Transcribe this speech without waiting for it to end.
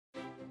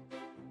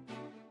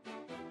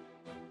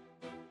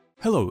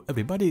Hello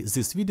everybody,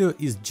 this video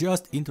is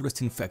just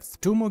interesting facts.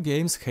 Two more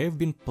games have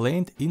been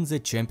played in the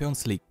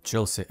Champions League.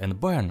 Chelsea and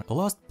Bayern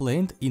last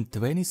played in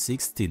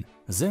 2016.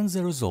 Then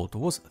the result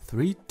was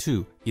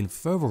 3-2 in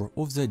favor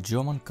of the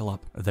German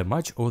club. The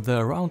match of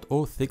the round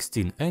of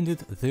 16 ended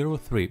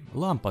 0-3.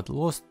 Lampard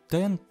lost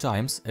 10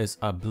 times as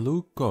a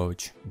blue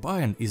coach.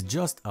 Bayern is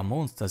just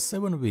amongst the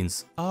 7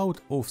 wins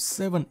out of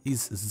 7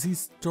 is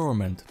this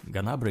tournament.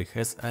 Gnabry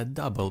has a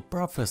double.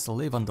 Professor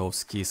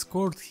Lewandowski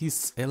scored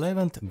his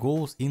 11th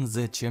goals in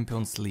the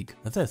Champions League.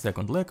 The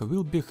second leg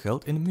will be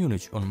held in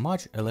Munich on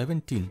March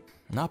 11.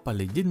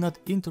 Napoli did not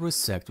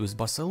intersect with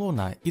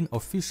Barcelona in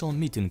official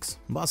meetings.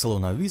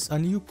 Barcelona with a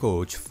new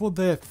coach for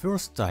the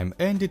first time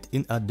ended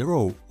in a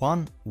draw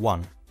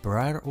 1-1.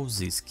 Prior of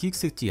this,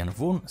 Fixtures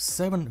won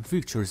 7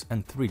 victories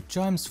and 3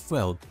 times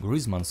failed.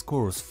 Griezmann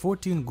scores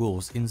 14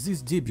 goals in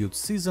this debut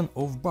season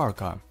of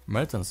Barca.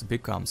 Mertens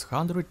becomes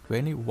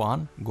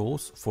 121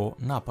 goals for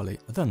Napoli.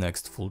 The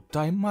next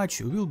full-time match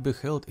will be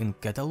held in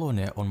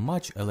Catalonia on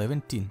March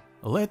 11.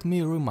 Let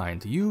me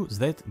remind you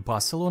that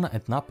Barcelona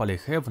and Napoli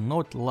have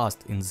not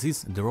lost in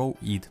this draw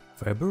yet.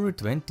 February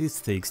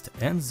 26th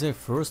and the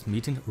first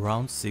meeting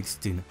round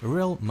 16,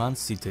 Real Man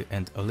City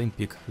and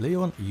Olympic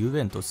Lyon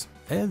Juventus.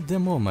 At the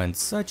moment,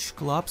 such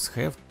clubs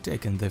have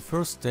taken the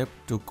first step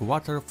to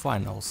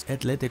quarter-finals: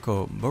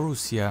 Atletico,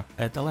 Borussia,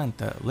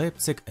 Atalanta,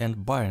 Leipzig and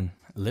Bayern.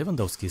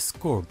 Lewandowski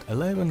scored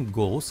 11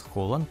 goals,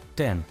 Holland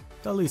 10.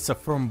 Talisa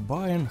from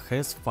Bayern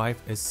has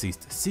 5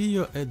 assists. See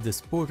you at the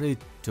Sport 8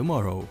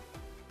 tomorrow.